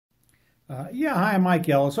Yeah, hi, I'm Mike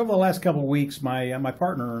Ellis. Over the last couple of weeks, my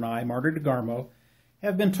partner and I, Marty DeGarmo,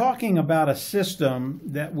 have been talking about a system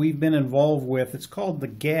that we've been involved with. It's called the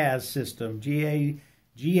GAZ system, G-A-Z.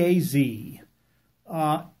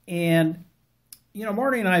 And, you know,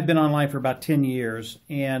 Marty and I have been online for about 10 years,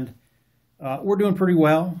 and we're doing pretty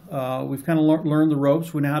well. We've kind of learned the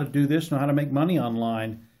ropes. We know how to do this, know how to make money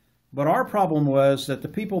online. But our problem was that the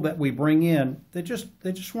people that we bring in, they just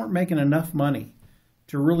weren't making enough money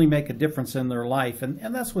to really make a difference in their life,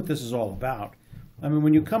 and that's what this is all about. I mean,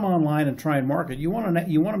 when you come online and try and market, you want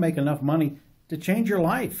to make enough money to change your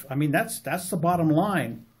life. I mean, that's the bottom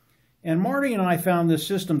line. And Marty and I found this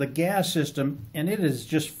system, the GAZ system, and it is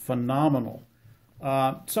just phenomenal.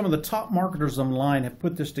 Some of the top marketers online have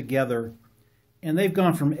put this together, and they've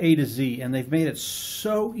gone from A to Z, and they've made it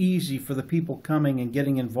so easy for the people coming and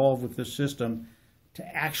getting involved with this system to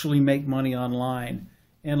actually make money online.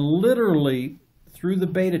 And literally, through the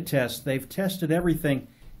beta test, they've tested everything,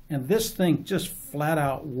 and this thing just flat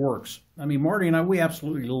out works. I mean, Marty and I, we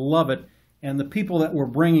absolutely love it, and the people that we're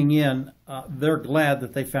bringing in, they're glad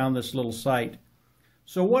that they found this little site.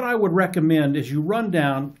 So what I would recommend is you run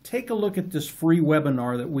down, take a look at this free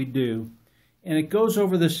webinar that we do, and it goes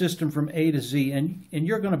over the system from A to Z, and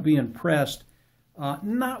you're going to be impressed,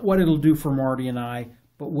 not what it'll do for Marty and I,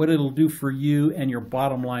 but what it'll do for you and your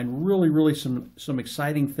bottom line. Really some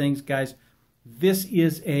exciting things, guys. This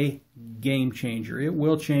is a game changer. It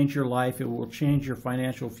will change your life. It will change your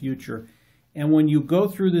financial future. And when you go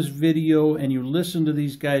through this video and you listen to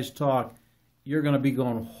these guys talk, you're going to be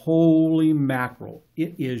going, holy mackerel.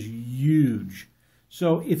 It is huge.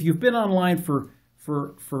 So if you've been online for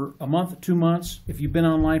a month, 2 months, if you've been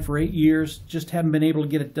online for 8 years, just haven't been able to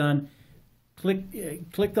get it done, click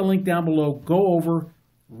the link down below, go over,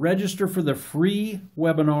 register for the free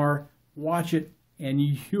webinar, watch it, and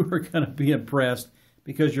you are going to be impressed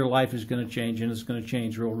because your life is going to change, and it's going to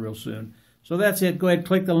change real soon. So that's it. Go ahead,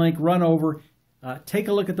 click the link, run over, take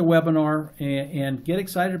a look at the webinar, and get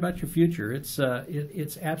excited about your future. It's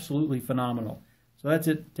absolutely phenomenal. So that's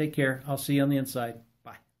it. Take care. I'll see you on the inside.